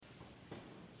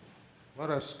Let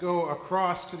us go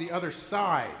across to the other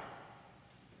side.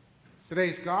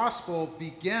 Today's gospel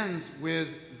begins with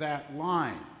that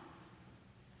line.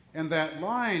 And that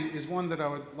line is one that I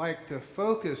would like to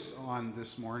focus on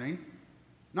this morning,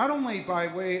 not only by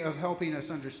way of helping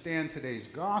us understand today's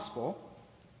gospel,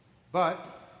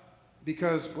 but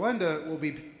because Glenda will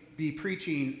be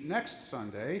preaching next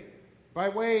Sunday, by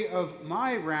way of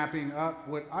my wrapping up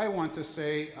what I want to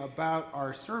say about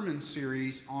our sermon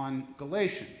series on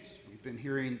Galatians. We've been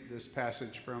hearing this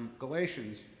passage from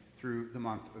Galatians through the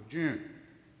month of June.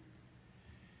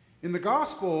 In the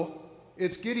gospel,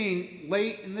 it's getting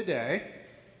late in the day,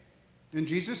 and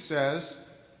Jesus says,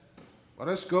 "Let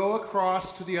us go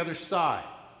across to the other side."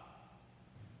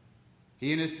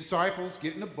 He and his disciples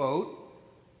get in a boat.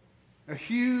 A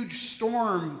huge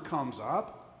storm comes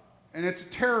up, and it's a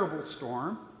terrible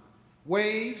storm.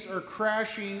 Waves are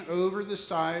crashing over the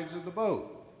sides of the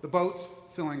boat. The boat's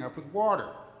filling up with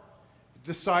water.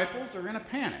 The disciples are in a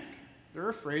panic. They're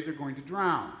afraid they're going to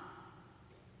drown.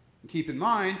 And keep in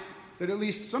mind that at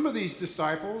least some of these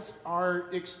disciples are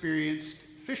experienced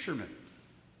fishermen,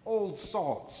 old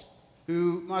salts,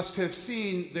 who must have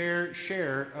seen their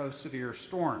share of severe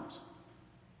storms.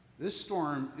 This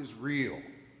storm is real.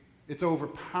 It's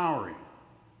overpowering.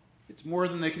 It's more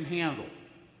than they can handle.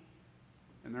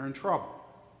 And they're in trouble.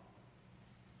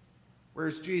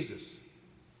 Where's Jesus?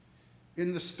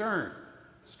 In the stern,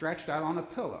 stretched out on a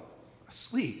pillow,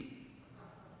 asleep.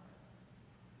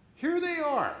 Here they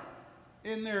are,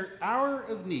 in their hour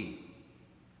of need,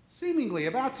 seemingly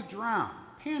about to drown,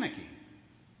 panicking.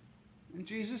 And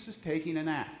Jesus is taking a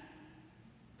nap.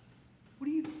 What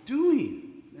are you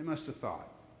doing? They must have thought.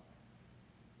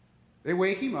 They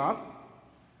wake him up.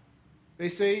 They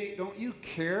say, "Don't you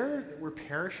care that we're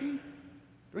perishing?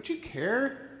 Don't you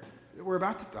care that we're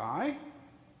about to die?"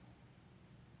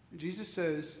 And Jesus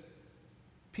says,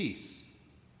 "Peace.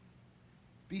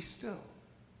 Be still."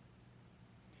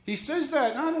 He says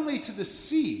that not only to the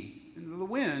sea and to the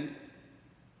wind,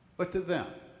 but to them.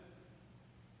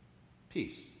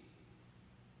 Peace.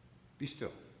 Be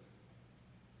still.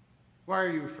 Why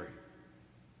are you afraid?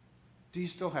 Do you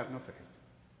still have no faith?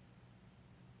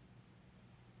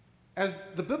 As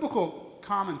the biblical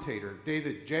commentator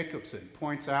David Jacobson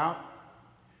points out,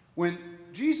 when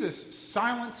Jesus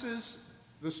silences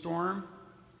the storm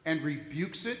and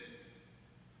rebukes it,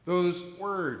 those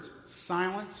words,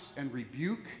 silence and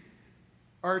rebuke,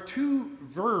 are two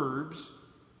verbs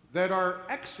that are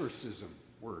exorcism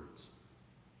words.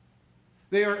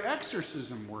 They are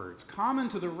exorcism words, common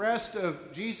to the rest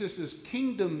of Jesus'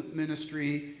 kingdom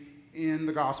ministry in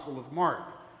the Gospel of Mark.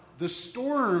 The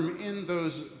storm in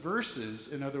those verses,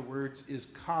 in other words, is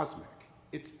cosmic.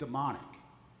 It's demonic.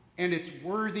 And it's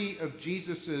worthy of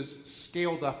Jesus'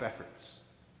 scaled-up efforts.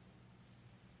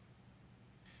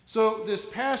 So this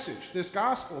passage, this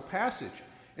gospel passage,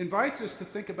 invites us to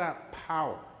think about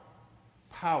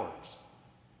powers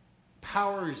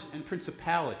and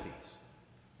principalities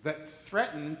that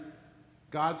threaten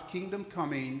God's kingdom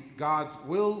coming, God's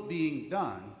will being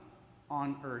done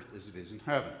on earth as it is in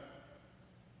heaven.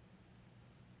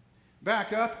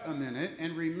 Back up a minute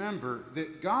and remember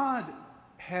that God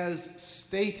has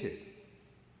stated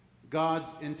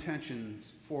God's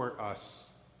intentions for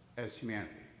us as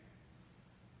humanity.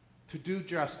 To do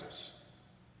justice,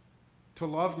 to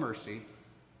love mercy,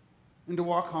 and to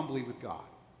walk humbly with God.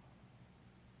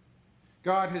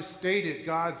 God has stated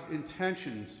God's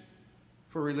intentions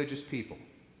for religious people.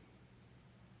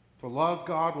 To love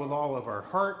God with all of our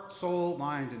heart, soul,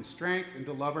 mind, and strength, and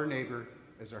to love our neighbor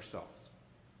as ourselves.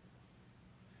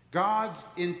 God's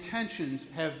intentions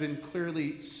have been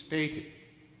clearly stated.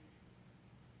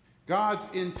 God's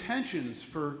intentions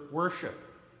for worship,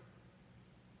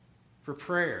 for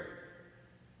prayer,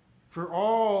 for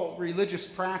all religious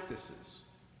practices,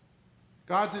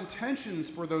 God's intentions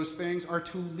for those things are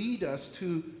to lead us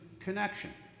to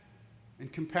connection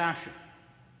and compassion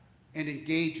and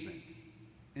engagement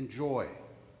and joy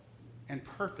and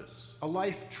purpose, a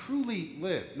life truly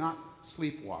lived, not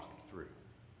sleepwalked through.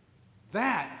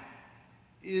 That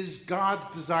is God's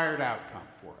desired outcome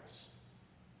for us.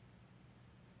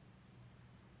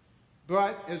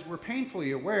 But as we're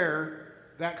painfully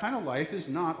aware, that kind of life is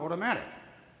not automatic.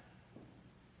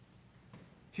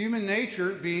 Human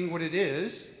nature being what it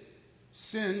is,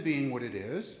 sin being what it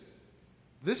is,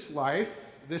 this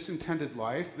life, this intended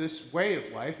life, this way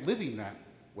of life, living that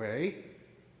way,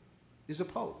 is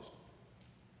opposed.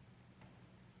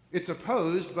 It's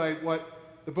opposed by what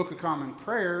the Book of Common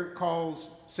Prayer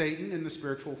calls Satan and the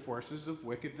spiritual forces of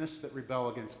wickedness that rebel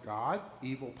against God,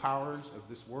 evil powers of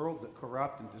this world that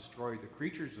corrupt and destroy the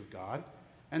creatures of God,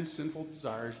 and sinful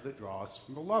desires that draw us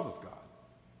from the love of God.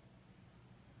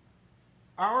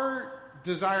 Our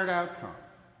desired outcome,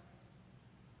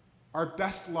 our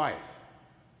best life,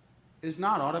 is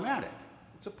not automatic.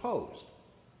 It's opposed.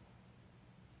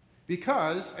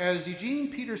 Because, as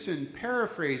Eugene Peterson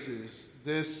paraphrases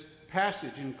this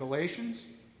passage in Galatians,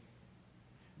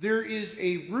 there is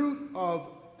a root of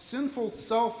sinful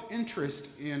self-interest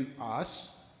in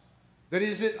us that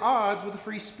is at odds with the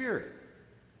free spirit,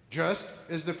 just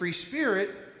as the free spirit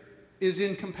is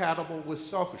incompatible with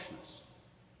selfishness.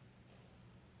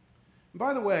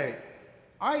 By the way,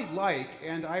 I like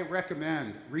and I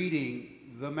recommend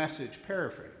reading the Message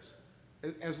paraphrase,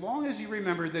 as long as you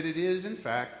remember that it is, in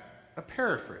fact, a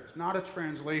paraphrase, not a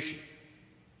translation.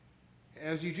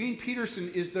 As Eugene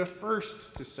Peterson is the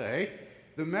first to say,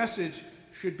 the Message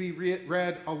should be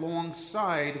read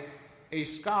alongside a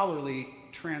scholarly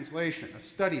translation, a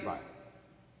study Bible,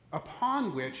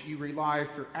 upon which you rely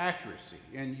for accuracy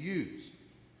and use,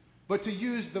 but to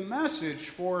use the Message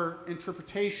for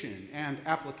interpretation and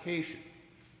application.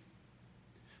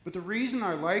 But the reason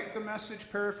I like the Message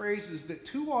paraphrase is that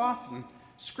too often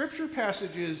Scripture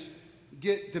passages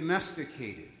get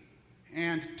domesticated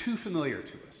and too familiar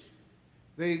to us.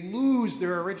 They lose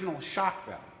their original shock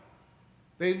value.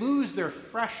 They lose their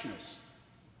freshness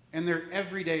and their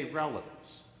everyday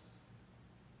relevance.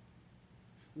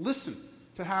 Listen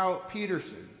to how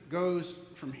Peterson goes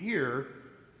from here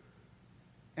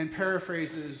and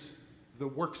paraphrases the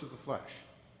works of the flesh.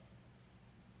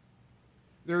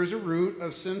 There is a root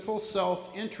of sinful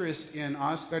self-interest in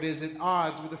us that is at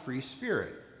odds with the free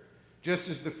spirit, just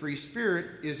as the free spirit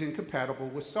is incompatible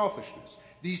with selfishness.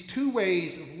 These two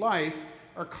ways of life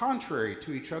are contrary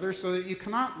to each other, so that you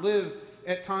cannot live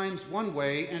at times one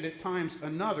way and at times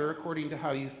another according to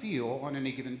how you feel on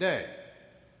any given day.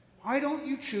 Why don't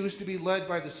you choose to be led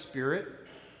by the Spirit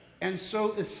and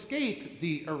so escape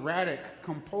the erratic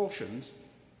compulsions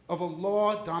of a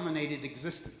law-dominated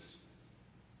existence?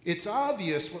 It's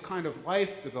obvious what kind of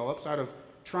life develops out of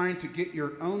trying to get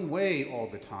your own way all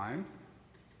the time.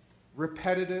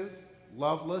 Repetitive,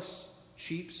 loveless,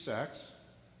 cheap sex,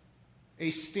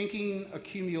 a stinking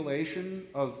accumulation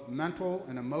of mental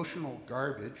and emotional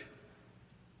garbage,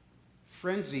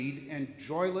 frenzied and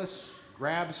joyless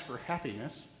grabs for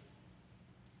happiness,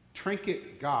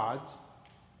 trinket gods,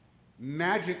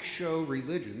 magic show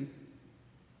religion,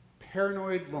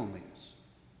 paranoid loneliness,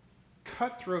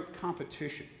 cutthroat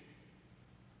competition,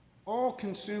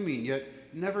 all-consuming yet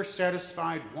never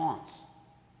satisfied wants,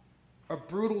 a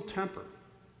brutal temper,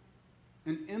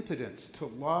 an impotence to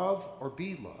love or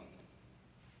be loved,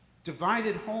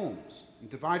 divided homes and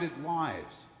divided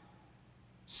lives,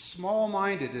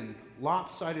 small-minded and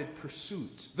lopsided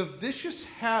pursuits, the vicious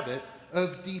habit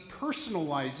of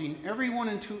depersonalizing everyone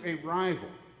into a rival,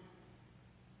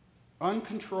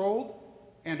 uncontrolled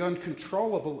and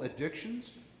uncontrollable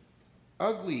addictions,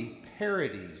 ugly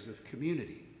parodies of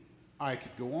community. I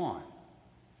could go on.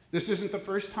 This isn't the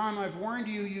first time I've warned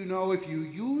you. You know, if you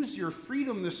use your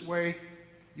freedom this way,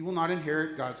 you will not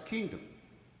inherit God's kingdom.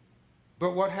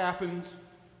 But what happens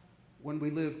when we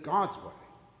live God's way?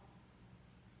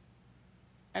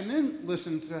 And then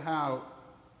listen to how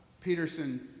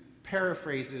Peterson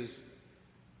paraphrases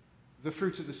the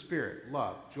fruits of the Spirit: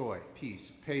 love, joy,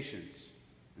 peace, patience,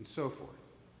 and so forth.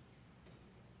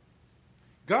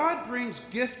 God brings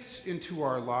gifts into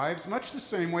our lives much the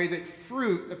same way that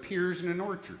fruit appears in an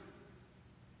orchard.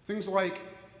 Things like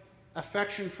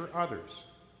affection for others,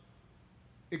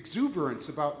 exuberance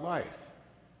about life,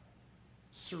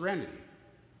 serenity.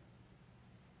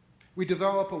 We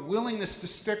develop a willingness to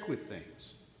stick with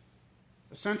things,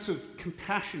 a sense of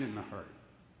compassion in the heart,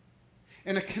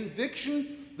 and a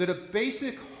conviction that a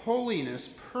basic holiness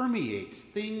permeates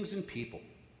things and people.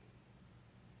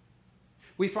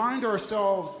 We find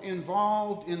ourselves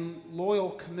involved in loyal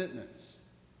commitments,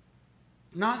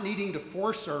 not needing to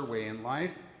force our way in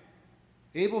life,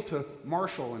 able to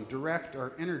marshal and direct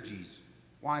our energies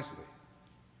wisely.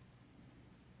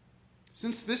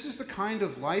 Since this is the kind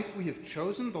of life we have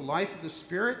chosen, the life of the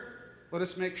Spirit, let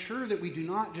us make sure that we do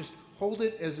not just hold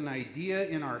it as an idea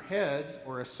in our heads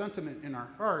or a sentiment in our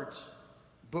hearts,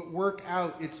 but work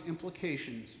out its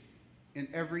implications in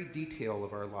every detail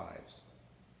of our lives.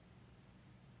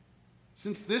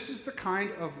 Since this is the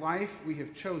kind of life we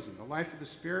have chosen, the life of the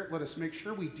Spirit, let us make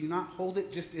sure we do not hold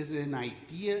it just as an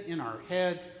idea in our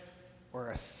heads or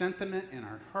a sentiment in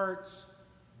our hearts,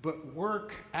 but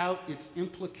work out its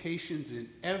implications in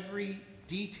every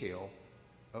detail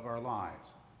of our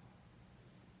lives.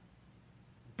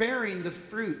 Bearing the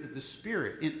fruit of the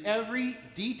Spirit in every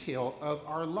detail of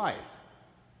our life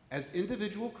as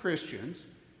individual Christians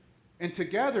and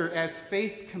together as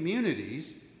faith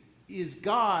communities is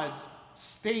God's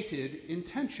stated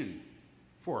intention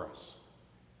for us.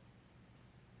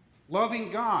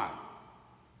 Loving God,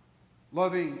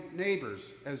 loving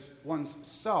neighbors as one's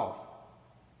self,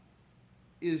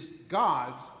 is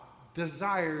God's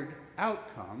desired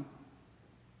outcome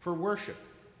for worship,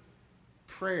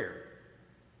 prayer,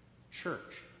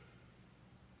 church.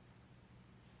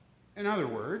 In other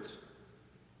words,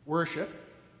 worship,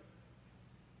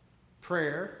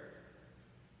 prayer,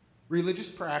 religious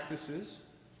practices,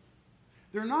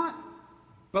 they're not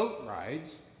boat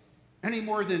rides any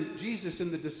more than Jesus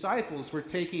and the disciples were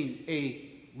taking a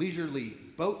leisurely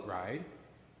boat ride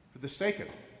for the sake of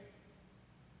it.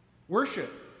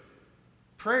 Worship,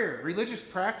 prayer, religious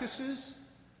practices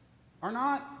are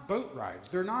not boat rides.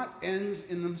 They're not ends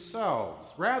in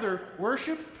themselves. Rather,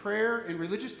 worship, prayer, and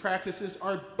religious practices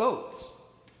are boats,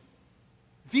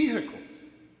 vehicles,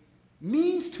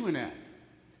 means to an end,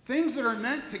 things that are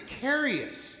meant to carry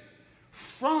us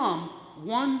from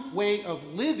one way of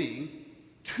living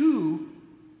to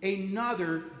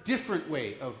another different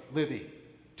way of living,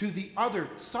 to the other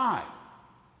side.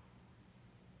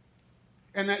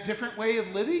 And that different way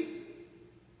of living,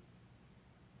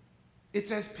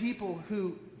 it's as people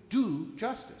who do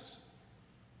justice,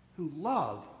 who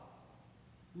love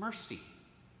mercy,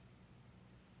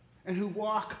 and who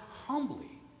walk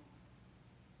humbly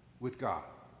with God.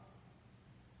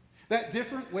 That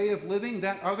different way of living,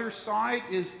 that other side,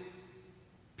 is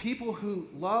people who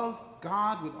love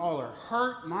God with all our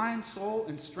heart, mind, soul,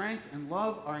 and strength, and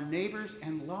love our neighbors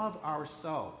and love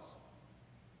ourselves.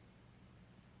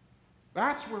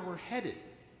 That's where we're headed.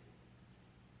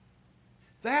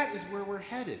 That is where we're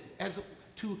headed, as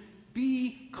to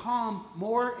become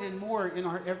more and more in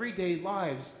our everyday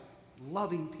lives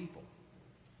loving people.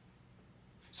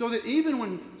 So that even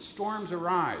when storms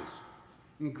arise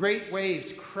and great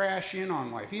waves crash in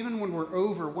on life, even when we're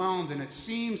overwhelmed and it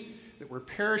seems that we're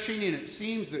perishing and it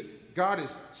seems that God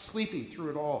is sleeping through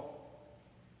it all,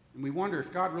 and we wonder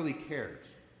if God really cares,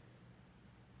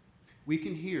 we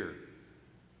can hear,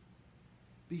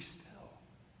 "Be still.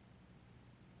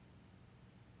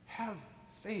 Have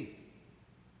faith."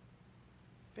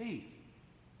 Faith,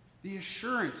 the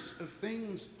assurance of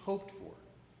things hoped for,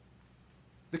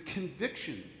 the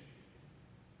conviction,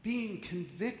 being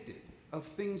convicted of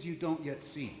things you don't yet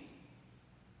see.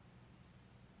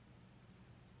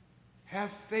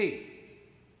 Have faith.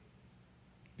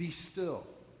 Be still.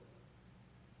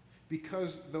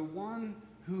 Because the one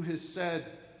who has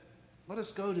said, "Let us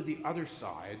go to the other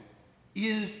side,"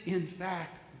 is in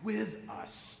fact with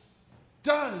us,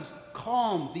 does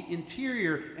calm the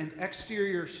interior and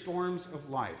exterior storms of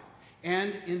life,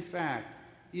 and in fact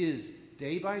is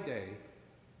day by day,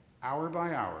 hour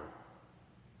by hour,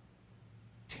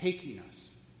 taking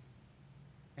us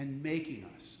and making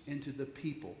us into the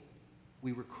people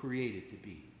we were created to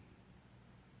be.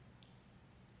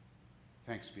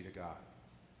 Thanks be to God.